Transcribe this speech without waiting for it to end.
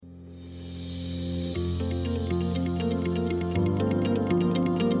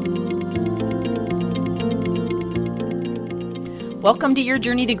Welcome to Your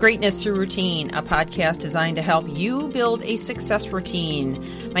Journey to Greatness Through Routine, a podcast designed to help you build a success routine.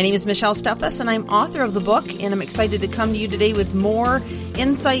 My name is Michelle Steffes, and I'm author of the book, and I'm excited to come to you today with more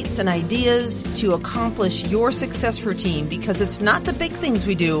insights and ideas to accomplish your success routine, because it's not the big things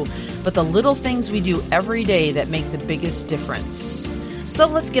we do, but the little things we do every day that make the biggest difference. So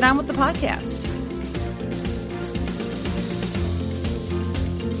let's get on with the podcast.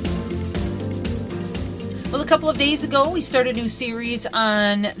 Well, a couple of days ago, we started a new series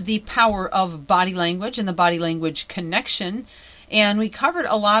on the power of body language and the body language connection. And we covered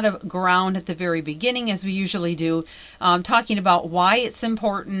a lot of ground at the very beginning, as we usually do, talking about why it's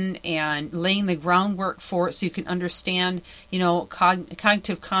important and laying the groundwork for it so you can understand,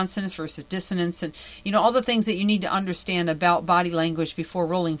 cognitive consonance versus dissonance and, all the things that you need to understand about body language before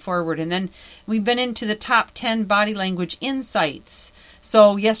rolling forward. And then we've been into the top 10 body language insights.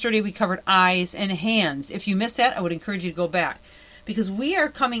 So yesterday we covered eyes and hands. If you missed that, I would encourage you to go back, because we are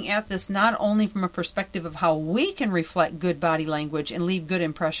coming at this not only from a perspective of how we can reflect good body language and leave good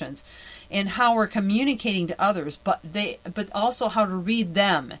impressions and how we're communicating to others, but also how to read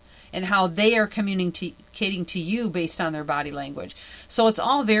them and how they are communicating to you based on their body language. So it's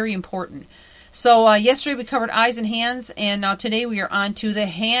all very important. So yesterday we covered eyes and hands, and now today we are on to the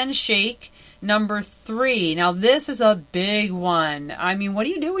handshake. Number 3. Now, this is a big one. I mean, what do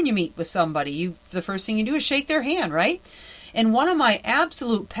you do when you meet with somebody? The first thing you do is shake their hand, right? And one of my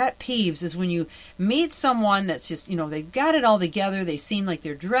absolute pet peeves is when you meet someone that's just, they've got it all together. They seem like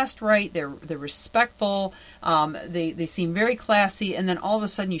they're dressed right. They're respectful. They seem very classy. And then all of a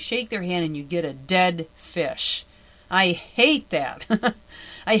sudden you shake their hand and you get a dead fish. I hate that.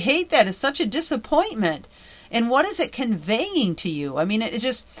 I hate that. It's such a disappointment. And what is it conveying to you? I mean, it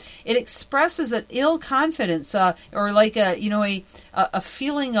expresses an ill confidence, or like a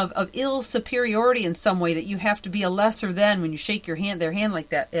feeling of ill superiority in some way, that you have to be a lesser than when you shake their hand like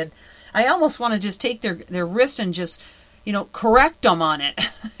that. And I almost want to just take their wrist and just, correct them on it.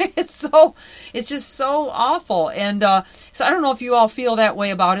 It's just so awful. And so I don't know if you all feel that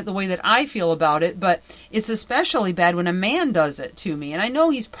way about it, the way that I feel about it, but it's especially bad when a man does it to me. And I know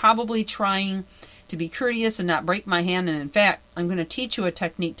he's probably trying to be courteous and not break my hand. And in fact, I'm going to teach you a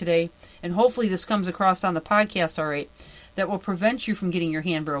technique today, and hopefully this comes across on the podcast all right, that will prevent you from getting your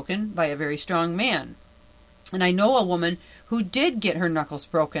hand broken by a very strong man. And I know a woman who did get her knuckles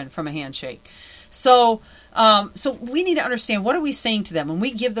broken from a handshake. So we need to understand, what are we saying to them? When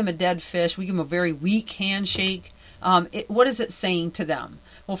we give them a dead fish, we give them a very weak handshake, what is it saying to them?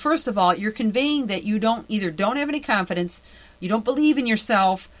 Well, first of all, you're conveying that you don't have any confidence, you don't believe in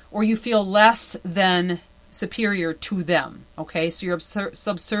yourself, or you feel less than superior to them, okay? So you're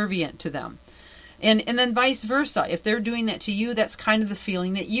subservient to them. And then vice versa. If they're doing that to you, that's kind of the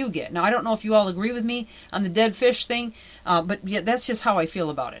feeling that you get. Now, I don't know if you all agree with me on the dead fish thing, but yeah, that's just how I feel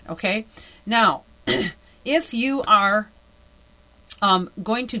about it, okay? Now, if you are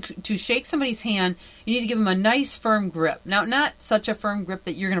going to shake somebody's hand, you need to give them a nice firm grip. Now, not such a firm grip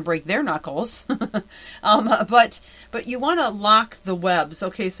that you're going to break their knuckles, but you want to lock the webs.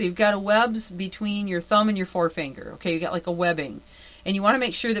 Okay, so you've got a webs between your thumb and your forefinger. Okay, you got like a webbing, and you want to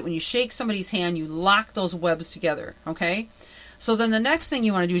make sure that when you shake somebody's hand, you lock those webs together. Okay, so then the next thing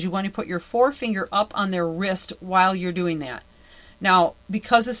you want to do is you want to put your forefinger up on their wrist while you're doing that. Now,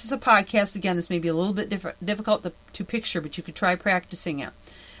 because this is a podcast, again, this may be a little bit difficult to picture, but you could try practicing it.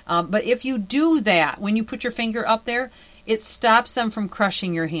 But if you do that, when you put your finger up there, it stops them from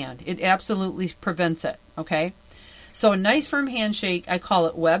crushing your hand. It absolutely prevents it, okay? So a nice firm handshake, I call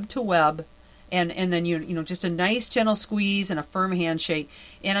it web to web, and then just a nice gentle squeeze and a firm handshake.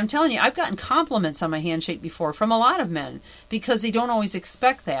 And I'm telling you, I've gotten compliments on my handshake before from a lot of men, because they don't always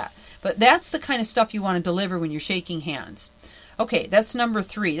expect that. But that's the kind of stuff you want to deliver when you're shaking hands. Okay, that's number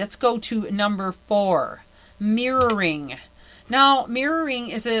 3. Let's go to number 4, mirroring. Now, mirroring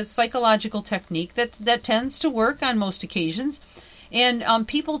is a psychological technique that tends to work on most occasions, and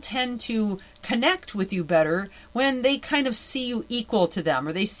people tend to connect with you better when they kind of see you equal to them,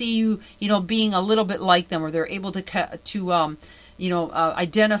 or they see you, being a little bit like them, or they're able to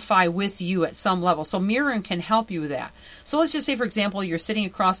identify with you at some level. So mirroring can help you with that. So let's just say, for example, you're sitting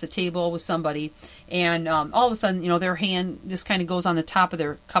across the table with somebody, and all of a sudden, their hand just kind of goes on the top of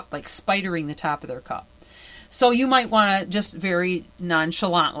their cup, like spidering the top of their cup. So you might want to just very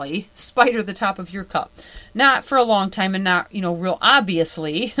nonchalantly spider the top of your cup. Not for a long time and not, real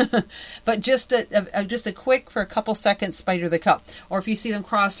obviously, but just a quick, for a couple seconds, spider the cup. Or if you see them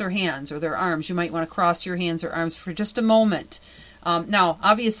cross their hands or their arms, you might want to cross your hands or arms for just a moment. Now,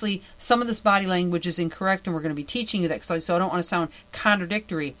 obviously, some of this body language is incorrect, and we're going to be teaching you that, so I don't want to sound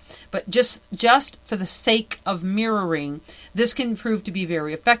contradictory. But just for the sake of mirroring, this can prove to be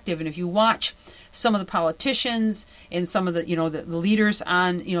very effective. And if you watch some of the politicians and some of the, the leaders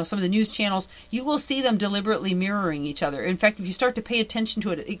on, some of the news channels, you will see them deliberately mirroring each other. In fact, if you start to pay attention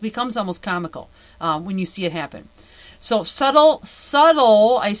to it, it becomes almost comical when you see it happen. So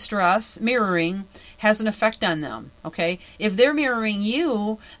subtle, I stress, mirroring has an effect on them, okay? If they're mirroring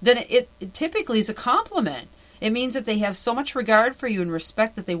you, then it typically is a compliment. It means that they have so much regard for you and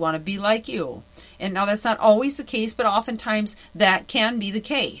respect that they want to be like you. And now that's not always the case, but oftentimes that can be the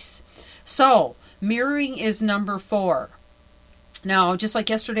case. So, mirroring is number 4. Now, just like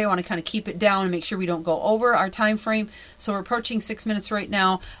yesterday, I want to kind of keep it down and make sure we don't go over our time frame. So we're approaching 6 minutes right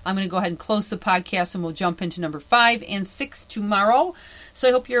now. I'm going to go ahead and close the podcast, and we'll jump into number 5 and 6 tomorrow. So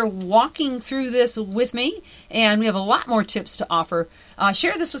I hope you're walking through this with me, and we have a lot more tips to offer.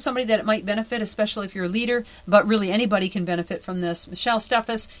 Share this with somebody that it might benefit, especially if you're a leader, but really anybody can benefit from this. Michelle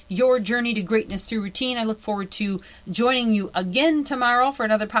Steffes, Your Journey to Greatness Through Routine. I look forward to joining you again tomorrow for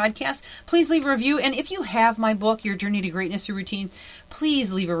another podcast. Please leave a review, and if you have my book, Your Journey to Greatness Through Routine,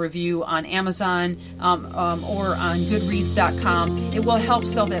 please leave a review on Amazon or on Goodreads.com. It will help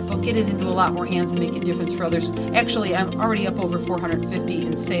sell that book, get it into a lot more hands, and make a difference for others. Actually, I'm already up over 450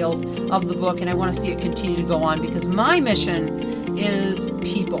 in sales of the book, and I want to see it continue to go on because my mission is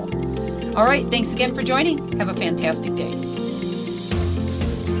people. All right, thanks again for joining. Have a fantastic day.